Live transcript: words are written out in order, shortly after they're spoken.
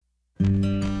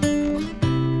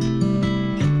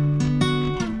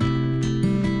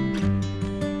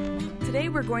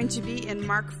we're going to be in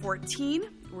Mark 14.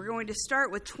 We're going to start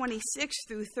with 26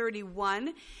 through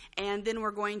 31, and then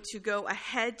we're going to go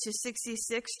ahead to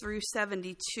 66 through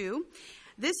 72.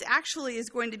 This actually is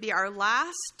going to be our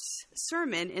last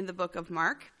sermon in the book of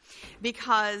Mark,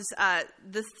 because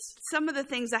some of the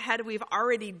things ahead we've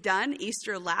already done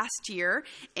Easter last year,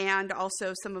 and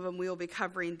also some of them we will be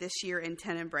covering this year in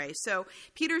Tenebrae. So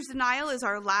Peter's denial is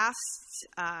our last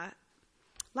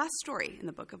story in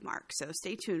the book of Mark. So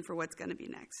stay tuned for what's going to be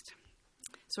next.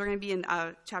 So we're going to be in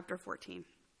chapter 14.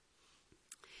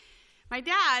 My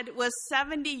dad was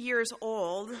 70 years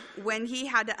old when he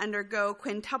had to undergo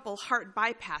quintuple heart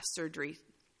bypass surgery.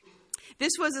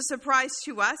 This was a surprise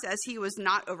to us, as he was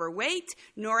not overweight,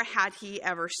 nor had he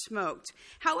ever smoked.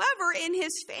 However, in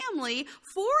his family,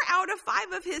 4 out of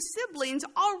 5 of his siblings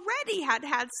already had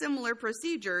had similar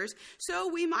procedures, so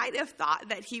we might have thought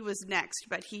that he was next,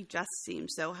 but he just seemed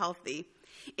so healthy.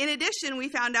 In addition, we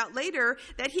found out later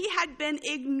that he had been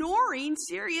ignoring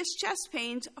serious chest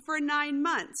pains for 9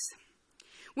 months.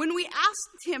 When we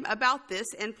asked him about this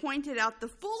and pointed out the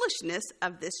foolishness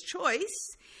of this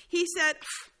choice, he said,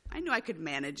 I knew I could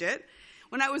manage it.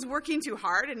 When I was working too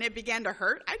hard and it began to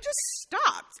hurt, I just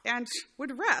stopped and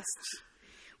would rest.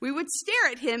 We would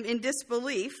stare at him in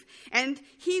disbelief, and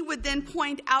he would then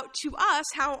point out to us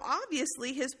how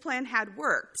obviously his plan had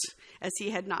worked, as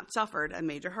he had not suffered a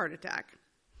major heart attack.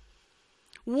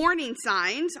 Warning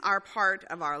signs are part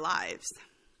of our lives,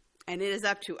 and it is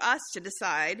up to us to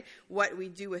decide what we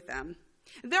do with them.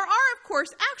 There are, of course,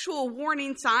 actual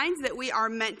warning signs that we are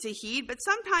meant to heed, but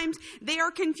sometimes they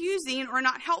are confusing or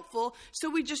not helpful, so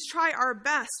we just try our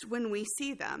best when we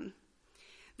see them.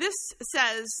 This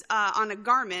says on a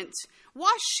garment,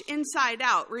 wash inside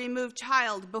out, remove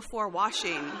child before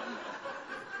washing.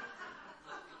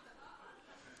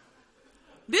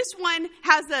 This one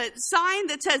has a sign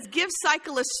that says, give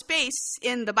cyclists space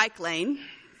in the bike lane.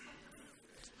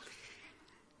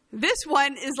 This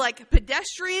one is like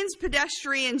pedestrians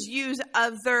use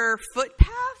other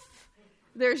footpath.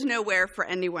 There's nowhere for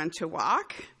anyone to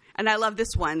walk. And I love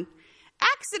this one.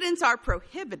 Accidents are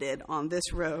prohibited on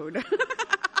this road.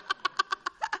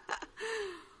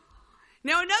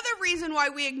 Now, another reason why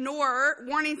we ignore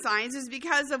warning signs is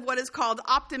because of what is called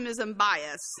optimism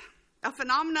bias, a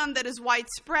phenomenon that is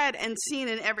widespread and seen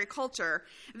in every culture.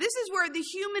 This is where the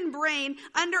human brain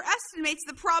underestimates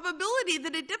the probability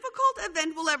that a difficult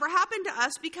event will ever happen to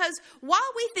us, because while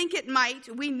we think it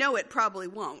might, we know it probably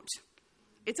won't.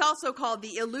 It's also called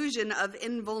the illusion of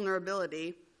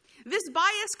invulnerability. This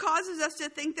bias causes us to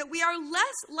think that we are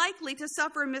less likely to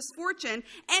suffer misfortune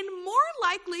and more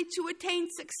likely to attain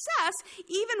success,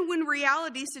 even when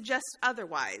reality suggests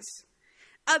otherwise.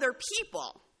 Other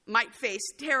people might face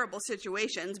terrible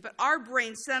situations, but our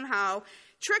brains somehow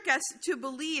trick us to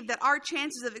believe that our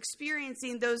chances of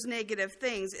experiencing those negative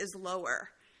things is lower.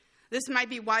 This might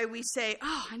be why we say,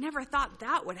 I never thought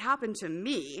that would happen to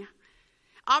me.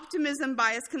 Optimism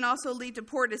bias can also lead to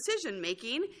poor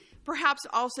decision-making, perhaps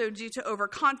also due to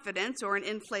overconfidence or an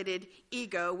inflated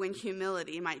ego, when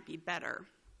humility might be better.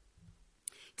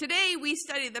 Today, we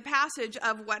study the passage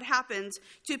of what happens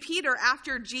to Peter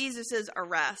after Jesus'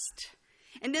 arrest.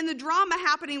 And in the drama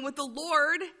happening with the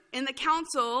Lord in the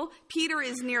council, Peter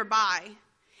is nearby.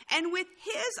 And with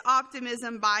his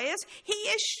optimism bias, he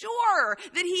is sure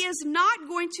that he is not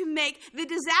going to make the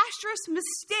disastrous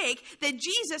mistake that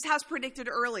Jesus has predicted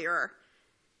earlier.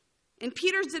 In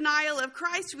Peter's denial of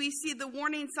Christ, we see the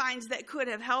warning signs that could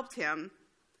have helped him.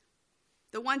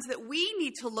 The ones that we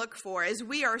need to look for, as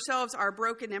we ourselves are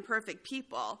broken and imperfect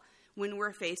people when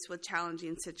we're faced with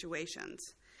challenging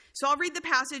situations. So I'll read the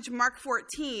passage, Mark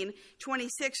 14,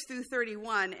 26 through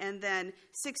 31, and then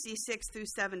 66 through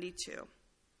 72.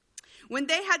 When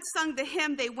they had sung the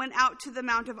hymn, they went out to the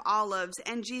Mount of Olives,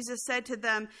 and Jesus said to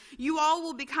them, you all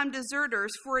will become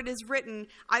deserters, for it is written,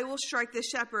 I will strike the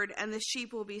shepherd, and the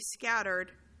sheep will be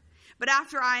scattered. But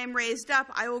after I am raised up,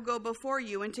 I will go before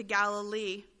you into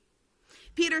Galilee.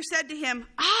 Peter said to him,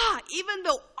 even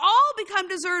though all become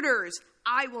deserters,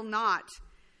 I will not.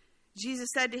 Jesus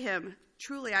said to him,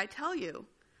 truly, I tell you,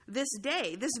 this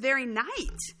day, this very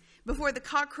night, before the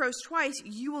cock crows twice,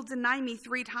 you will deny me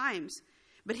 3 times.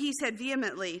 But he said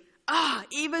vehemently,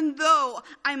 even though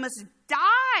I must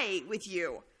die with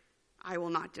you, I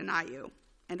will not deny you.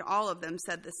 And all of them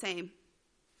said the same.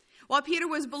 While Peter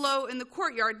was below in the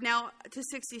courtyard, now to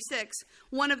 66,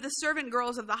 one of the servant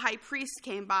girls of the high priest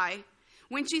came by.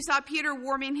 When she saw Peter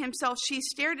warming himself, she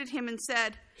stared at him and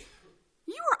said,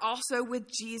 you are also with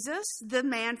Jesus, the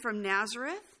man from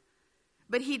Nazareth?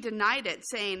 But he denied it,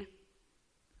 saying,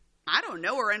 I don't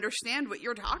know or understand what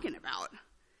you're talking about.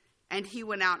 And he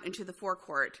went out into the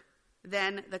forecourt.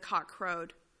 Then the cock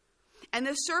crowed. And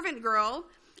the servant girl,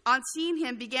 on seeing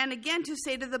him, began again to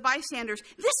say to the bystanders,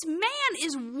 "This man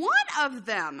is one of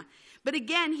them." But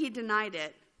again he denied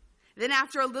it. Then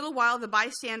after a little while, the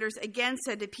bystanders again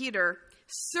said to Peter,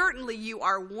 "Certainly you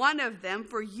are one of them,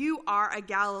 for you are a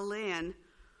Galilean."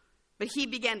 But he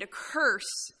began to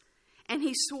curse, and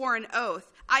he swore an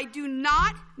oath, "I do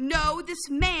not know this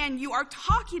man you are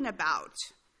talking about."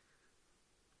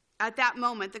 At that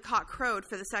moment, the cock crowed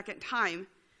for the second time.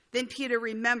 Then Peter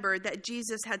remembered that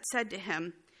Jesus had said to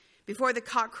him, "Before the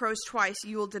cock crows twice,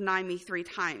 you will deny me 3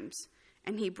 times."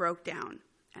 And he broke down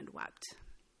and wept.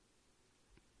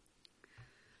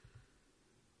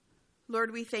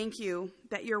 Lord, we thank you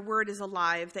that your word is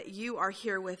alive, that you are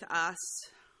here with us.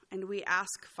 And we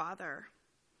ask, Father,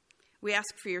 we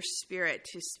ask for your Spirit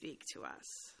to speak to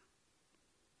us,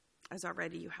 as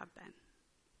already you have been.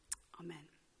 Amen.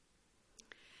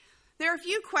 There are a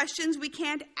few questions we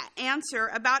can't answer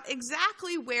about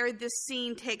exactly where this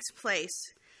scene takes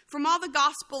place. From all the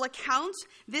gospel accounts,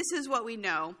 this is what we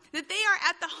know, that they are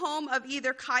at the home of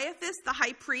either Caiaphas, the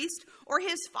high priest, or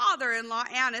his father-in-law,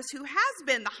 Annas, who has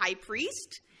been the high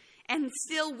priest and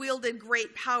still wielded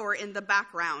great power in the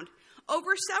background.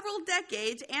 Over several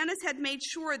decades, Annas had made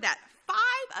sure that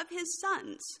 5 of his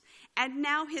sons, and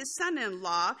now his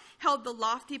son-in-law, held the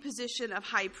lofty position of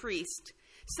high priest.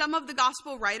 Some of the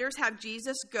gospel writers have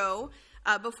Jesus go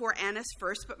before Annas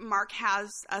first, but Mark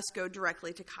has us go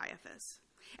directly to Caiaphas.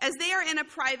 As they are in a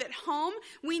private home,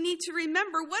 we need to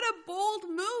remember what a bold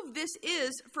move this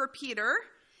is for Peter,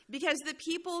 because the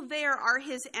people there are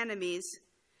his enemies.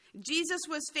 Jesus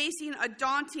was facing a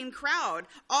daunting crowd,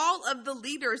 all of the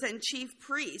leaders and chief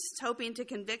priests hoping to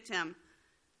convict him.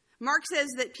 Mark says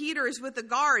that Peter is with the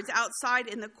guards outside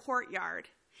in the courtyard.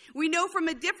 We know from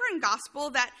a different gospel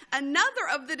that another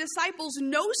of the disciples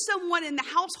knows someone in the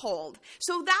household,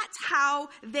 so that's how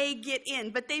they get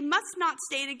in. But they must not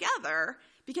stay together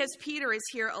because Peter is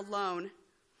here alone.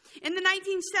 In the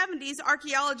 1970s,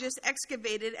 archaeologists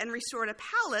excavated and restored a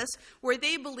palace where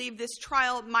they believe this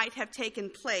trial might have taken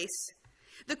place.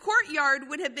 The courtyard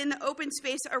would have been the open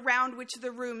space around which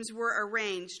the rooms were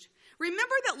arranged.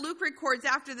 Remember that Luke records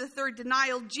after the third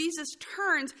denial, Jesus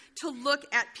turns to look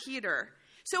at Peter.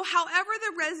 So however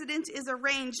the residence is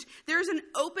arranged, there's an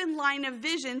open line of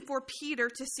vision for Peter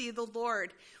to see the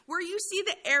Lord. Where you see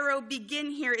the arrow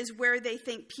begin here is where they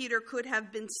think Peter could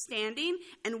have been standing,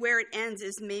 and where it ends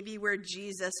is maybe where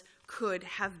Jesus could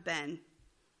have been.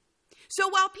 So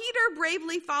while Peter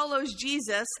bravely follows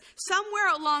Jesus, somewhere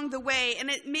along the way, and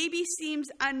it maybe seems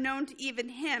unknown to even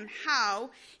him how,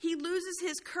 he loses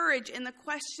his courage in the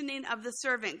questioning of the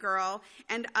servant girl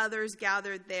and others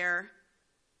gathered there.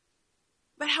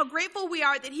 But how grateful we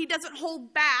are that he doesn't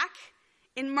hold back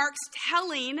in Mark's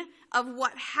telling of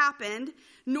what happened,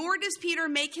 nor does Peter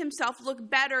make himself look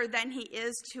better than he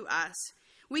is to us.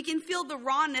 We can feel the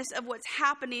rawness of what's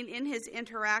happening in his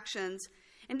interactions.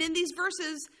 And in these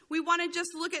verses, we want to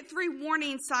just look at 3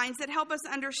 warning signs that help us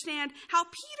understand how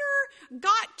Peter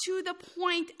got to the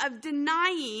point of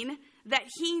denying that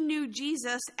he knew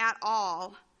Jesus at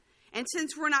all. And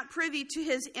since we're not privy to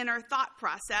his inner thought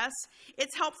process,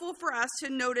 it's helpful for us to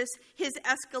notice his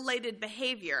escalated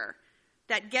behavior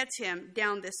that gets him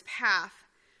down this path.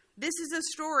 This is a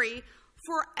story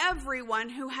for everyone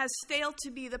who has failed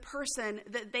to be the person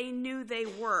that they knew they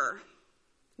were,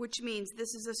 which means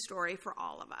this is a story for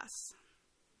all of us.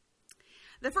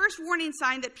 The first warning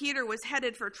sign that Peter was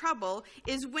headed for trouble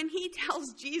is when he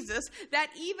tells Jesus that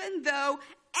even though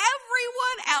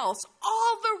everyone else,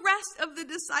 all the rest of the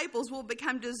disciples will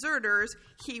become deserters,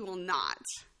 he will not.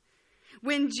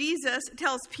 When Jesus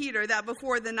tells Peter that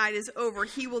before the night is over,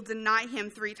 he will deny him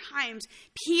 3 times,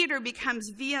 Peter becomes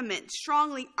vehement,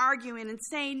 strongly arguing and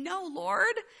saying, "No,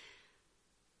 Lord,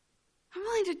 I'm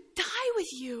willing to die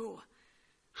with you.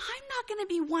 I'm not going to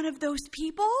be one of those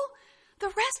people. The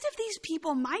rest of these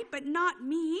people might, but not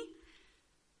me."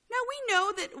 Now, we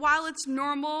know that while it's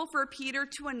normal for Peter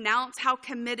to announce how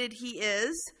committed he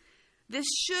is, this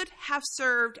should have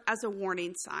served as a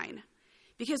warning sign.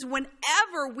 Because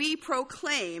whenever we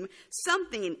proclaim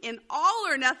something in all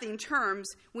or nothing terms,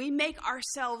 we make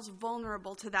ourselves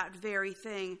vulnerable to that very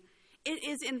thing. It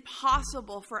is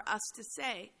impossible for us to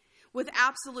say with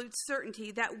absolute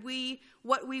certainty that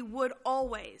what we would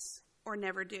always or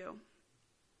never do.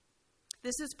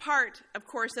 This is part, of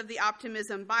course, of the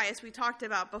optimism bias we talked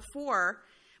about before,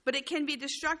 but it can be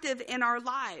destructive in our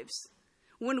lives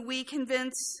when we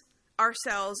convince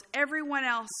ourselves everyone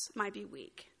else might be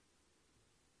weak,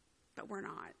 but we're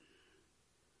not.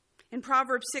 In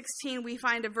Proverbs 16, we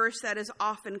find a verse that is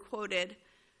often quoted.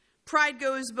 Pride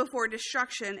goes before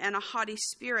destruction, and a haughty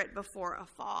spirit before a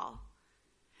fall.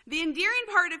 The endearing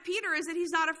part of Peter is that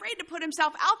he's not afraid to put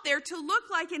himself out there to look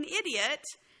like an idiot,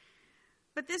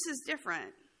 but this is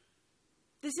different.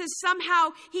 This is somehow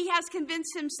he has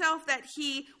convinced himself that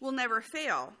he will never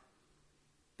fail,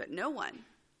 but no one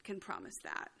can promise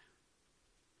that.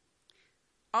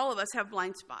 All of us have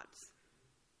blind spots,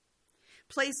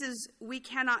 places we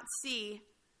cannot see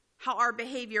how our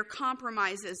behavior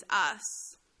compromises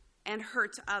us and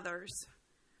hurts others.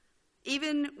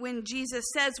 Even when Jesus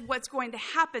says what's going to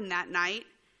happen that night,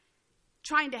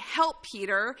 trying to help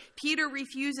Peter, Peter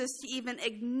refuses to even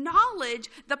acknowledge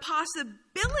the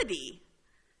possibility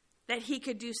that he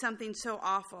could do something so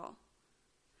awful.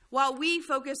 While we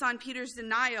focus on Peter's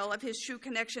denial of his true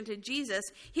connection to Jesus,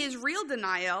 his real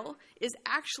denial is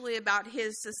actually about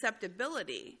his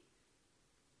susceptibility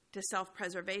to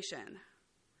self-preservation.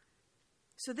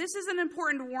 So this is an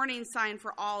important warning sign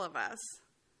for all of us,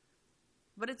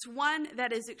 but it's one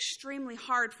that is extremely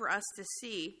hard for us to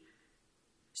see.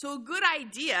 So a good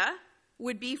idea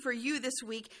would be for you this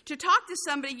week to talk to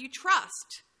somebody you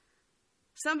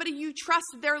trust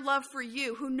their love for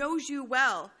you, who knows you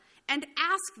well, and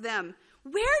ask them,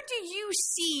 where do you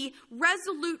see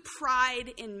resolute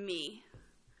pride in me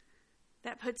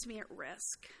that puts me at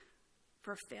risk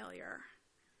for failure?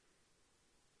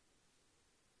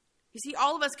 You see,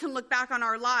 all of us can look back on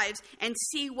our lives and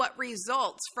see what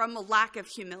results from a lack of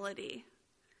humility.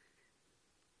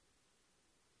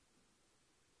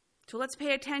 So let's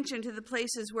pay attention to the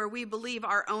places where we believe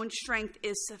our own strength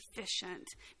is sufficient,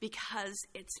 because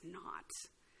it's not.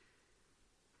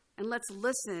 And let's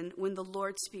listen when the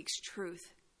Lord speaks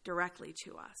truth directly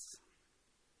to us.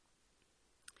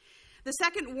 The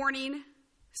second warning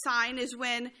sign is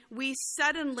when we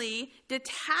suddenly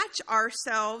detach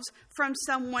ourselves from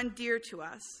someone dear to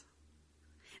us.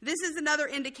 This is another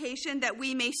indication that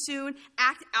we may soon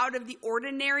act out of the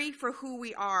ordinary for who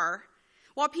we are.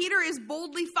 While Peter is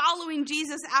boldly following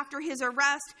Jesus after his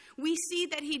arrest, we see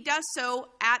that he does so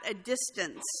at a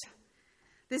distance.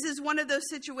 This is one of those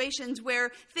situations where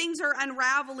things are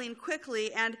unraveling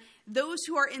quickly, and those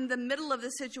who are in the middle of the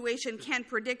situation can't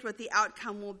predict what the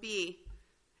outcome will be.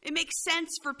 It makes sense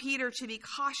for Peter to be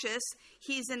cautious.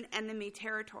 He's in enemy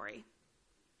territory.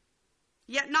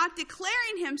 Yet not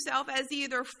declaring himself as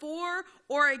either for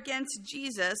or against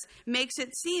Jesus makes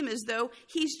it seem as though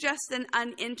he's just an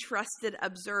uninterested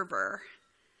observer.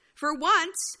 For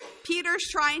once, Peter's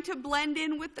trying to blend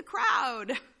in with the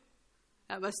crowd.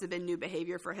 That must have been new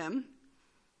behavior for him,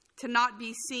 to not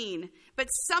be seen. But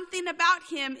something about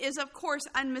him is, of course,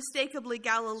 unmistakably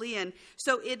Galilean,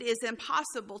 so it is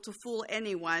impossible to fool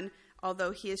anyone,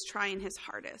 although he is trying his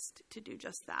hardest to do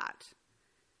just that.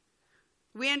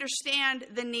 We understand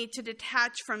the need to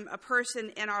detach from a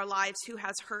person in our lives who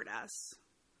has hurt us.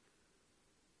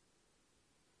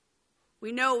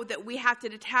 We know that we have to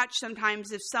detach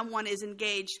sometimes if someone is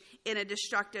engaged in a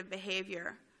destructive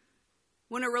behavior.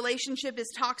 When a relationship is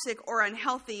toxic or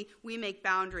unhealthy, we make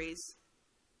boundaries.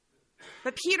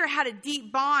 But Peter had a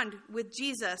deep bond with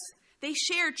Jesus. They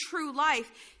shared true life,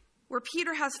 where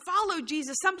Peter has followed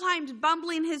Jesus, sometimes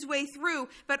bumbling his way through,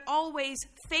 but always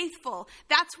faithful.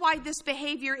 That's why this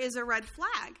behavior is a red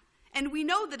flag. And we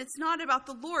know that it's not about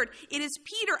the Lord. It is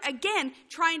Peter, again,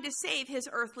 trying to save his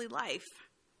earthly life.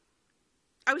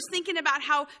 I was thinking about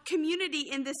how community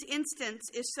in this instance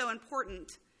is so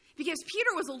important, because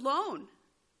Peter was alone,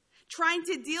 trying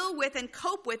to deal with and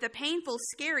cope with a painful,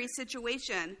 scary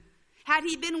situation. Had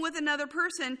he been with another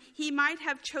person, he might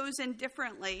have chosen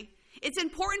differently. It's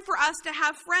important for us to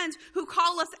have friends who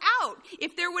call us out.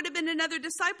 If there would have been another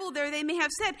disciple there, they may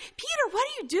have said, "Peter, what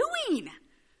are you doing?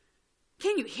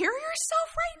 Can you hear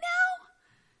yourself right now?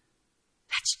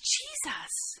 That's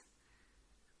Jesus."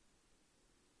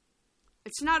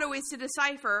 It's not always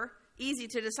easy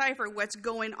to decipher what's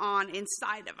going on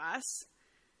inside of us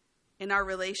in our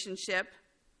relationship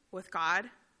with God.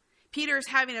 Peter's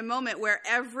having a moment where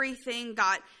everything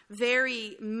got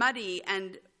very muddy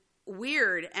and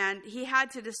weird, and he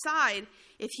had to decide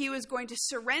if he was going to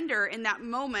surrender in that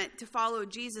moment to follow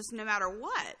Jesus no matter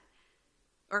what,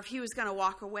 or if he was going to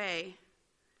walk away.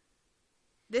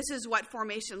 This is what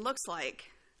formation looks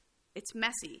like. It's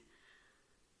messy.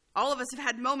 All of us have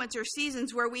had moments or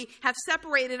seasons where we have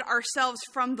separated ourselves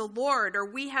from the Lord, or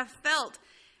we have felt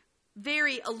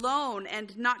very alone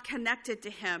and not connected to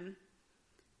him.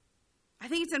 I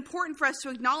think it's important for us to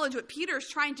acknowledge what Peter is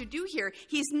trying to do here.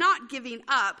 He's not giving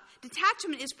up.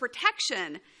 Detachment is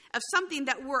protection of something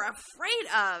that we're afraid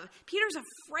of. Peter's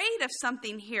afraid of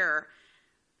something here.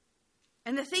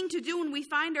 And the thing to do when we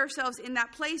find ourselves in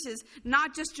that place is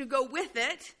not just to go with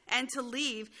it and to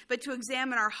leave, but to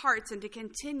examine our hearts and to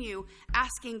continue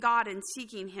asking God and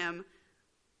seeking him.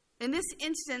 In this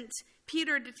instance,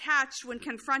 Peter detached when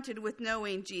confronted with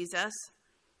knowing Jesus.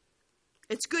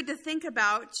 It's good to think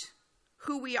about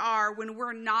who we are when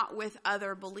we're not with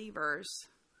other believers.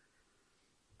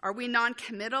 Are we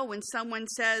non-committal when someone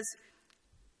says,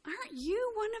 "Aren't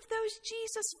you one of those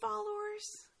Jesus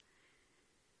followers?"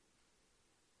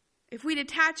 If we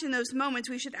detach in those moments,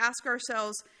 we should ask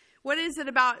ourselves, what is it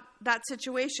about that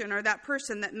situation or that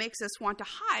person that makes us want to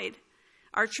hide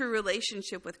our true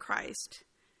relationship with Christ?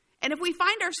 And if we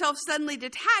find ourselves suddenly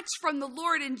detached from the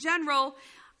Lord in general,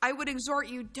 I would exhort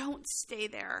you, don't stay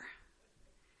there.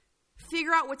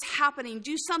 Figure out what's happening.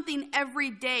 Do something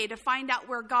every day to find out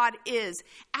where God is.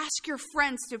 Ask your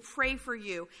friends to pray for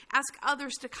you. Ask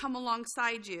others to come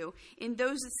alongside you. In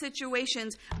those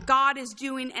situations, God is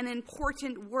doing an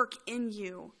important work in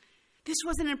you. This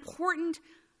was an important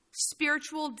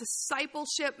spiritual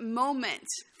discipleship moment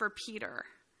for Peter.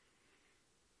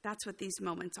 That's what these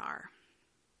moments are.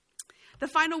 The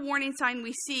final warning sign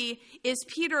we see is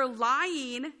Peter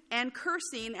lying and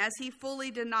cursing as he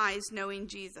fully denies knowing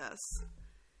Jesus.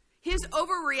 His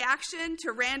overreaction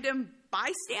to random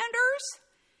bystanders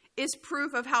is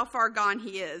proof of how far gone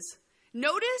he is.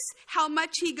 Notice how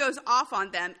much he goes off on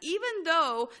them, even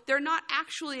though they're not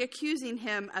actually accusing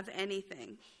him of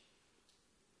anything.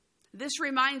 This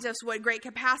reminds us what great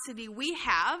capacity we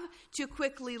have to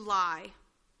quickly lie.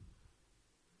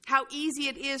 How easy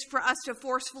it is for us to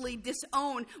forcefully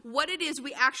disown what it is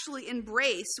we actually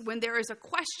embrace when there is a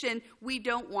question we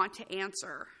don't want to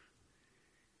answer.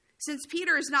 Since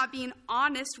Peter is not being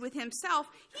honest with himself,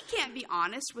 he can't be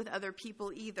honest with other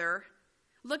people either.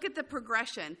 Look at the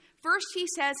progression. First, he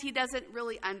says he doesn't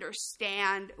really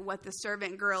understand what the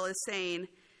servant girl is saying.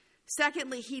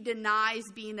 Secondly, he denies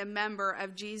being a member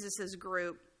of Jesus'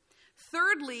 group.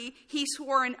 Thirdly, he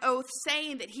swore an oath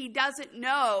saying that he doesn't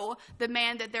know the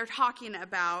man that they're talking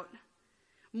about.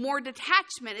 More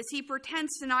detachment as he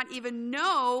pretends to not even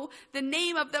know the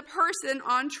name of the person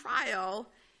on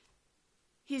trial.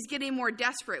 He's getting more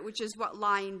desperate, which is what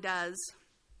lying does.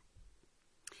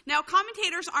 Now,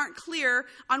 commentators aren't clear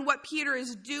on what Peter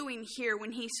is doing here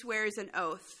when he swears an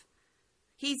oath.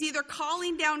 He's either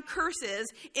calling down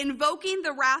curses, invoking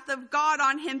the wrath of God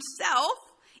on himself,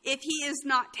 if he is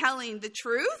not telling the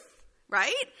truth,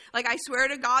 right? Like, I swear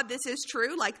to God, this is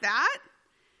true, like that.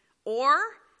 Or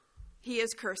he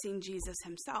is cursing Jesus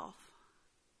himself.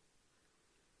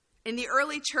 In the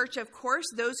early church, of course,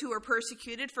 those who were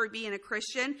persecuted for being a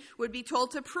Christian would be told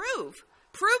to prove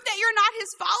that you're not his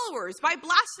followers by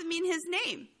blaspheming his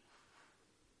name.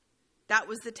 That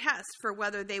was the test for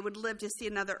whether they would live to see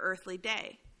another earthly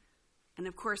day. And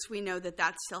of course, we know that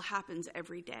that still happens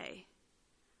every day.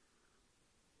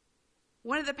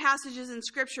 One of the passages in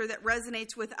Scripture that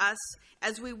resonates with us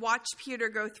as we watch Peter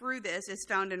go through this is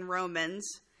found in Romans.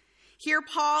 Here,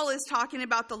 Paul is talking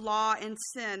about the law and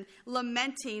sin,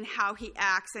 lamenting how he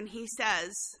acts, and he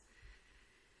says,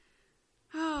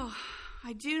 "Oh,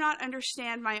 I do not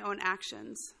understand my own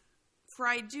actions, for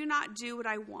I do not do what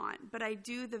I want, but I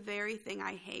do the very thing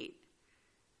I hate.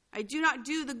 I do not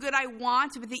do the good I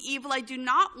want, but the evil I do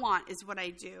not want is what I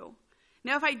do.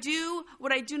 Now, if I do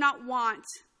what I do not want,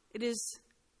 it is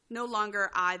no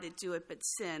longer I that do it, but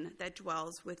sin that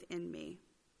dwells within me."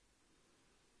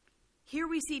 Here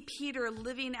we see Peter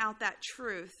living out that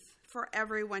truth for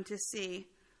everyone to see.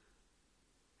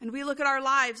 And we look at our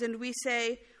lives and we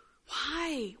say,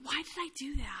 why? Why did I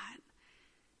do that?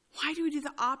 Why do we do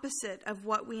the opposite of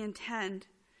what we intend?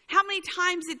 How many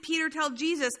times did Peter tell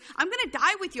Jesus, I'm going to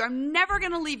die with you. I'm never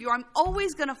going to leave you. I'm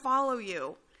always going to follow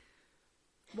you.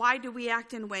 Why do we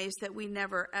act in ways that we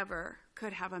never, ever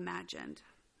could have imagined?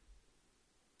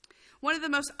 One of the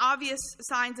most obvious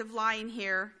signs of lying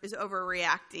here is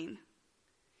overreacting.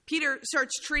 Peter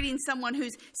starts treating someone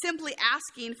who's simply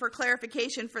asking for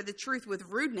clarification for the truth with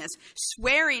rudeness,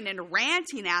 swearing and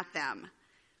ranting at them.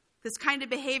 This kind of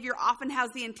behavior often has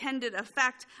the intended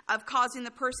effect of causing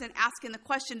the person asking the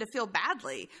question to feel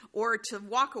badly or to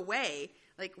walk away.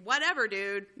 Like, whatever,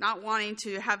 dude, not wanting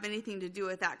to have anything to do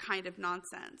with that kind of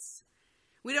nonsense.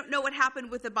 We don't know what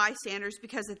happened with the bystanders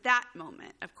because at that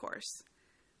moment, of course,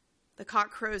 the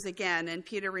cock crows again and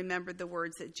Peter remembered the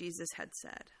words that Jesus had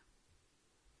said.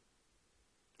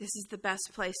 This is the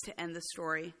best place to end the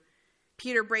story.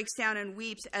 Peter breaks down and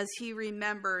weeps as he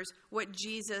remembers what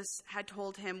Jesus had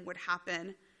told him would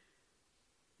happen.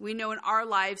 We know in our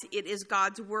lives it is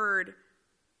God's word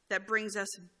that brings us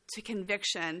to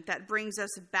conviction, that brings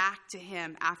us back to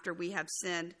him after we have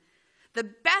sinned. The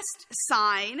best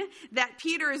sign that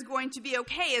Peter is going to be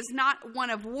okay is not one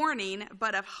of warning,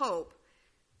 but of hope.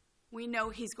 We know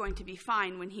he's going to be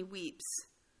fine when he weeps,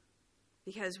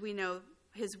 because we know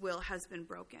his will has been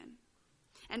broken.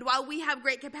 And while we have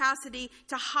great capacity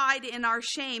to hide in our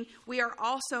shame, we are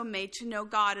also made to know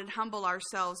God and humble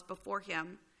ourselves before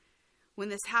him. When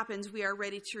this happens, we are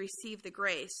ready to receive the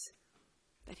grace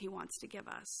that he wants to give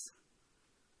us.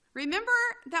 Remember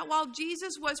that while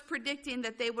Jesus was predicting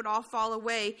that they would all fall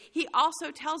away, he also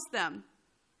tells them,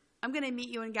 I'm going to meet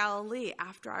you in Galilee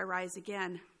after I rise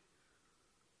again.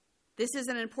 This is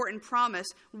an important promise,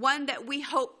 one that we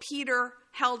hope Peter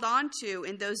held on to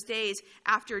in those days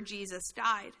after Jesus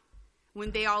died,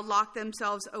 when they all locked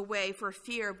themselves away for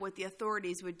fear of what the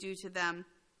authorities would do to them.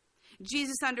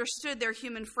 Jesus understood their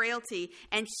human frailty,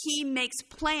 and he makes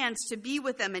plans to be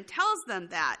with them and tells them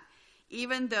that,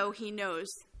 even though he knows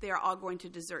they are all going to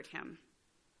desert him.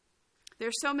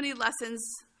 There's so many lessons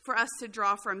for us to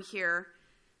draw from here,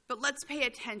 but let's pay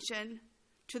attention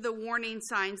to the warning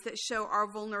signs that show our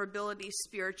vulnerability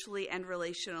spiritually and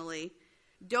relationally.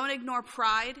 Don't ignore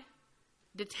pride,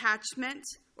 detachment,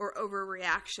 or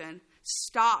overreaction.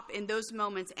 Stop in those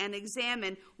moments and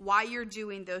examine why you're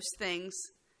doing those things.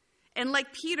 And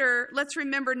like Peter, let's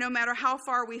remember no matter how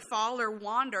far we fall or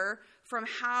wander from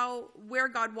where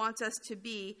God wants us to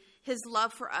be, his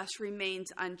love for us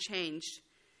remains unchanged.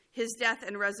 His death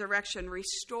and resurrection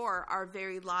restore our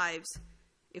very lives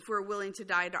if we're willing to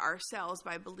die to ourselves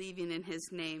by believing in his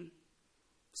name.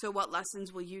 So what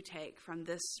lessons will you take from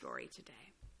this story today?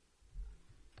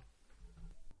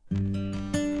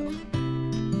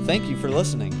 Thank you for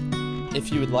listening.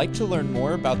 If you would like to learn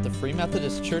more about the Free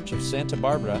Methodist Church of Santa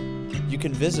Barbara, you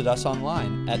can visit us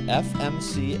online at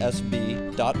fmcsb.org.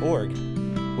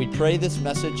 We pray this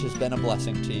message has been a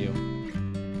blessing to you.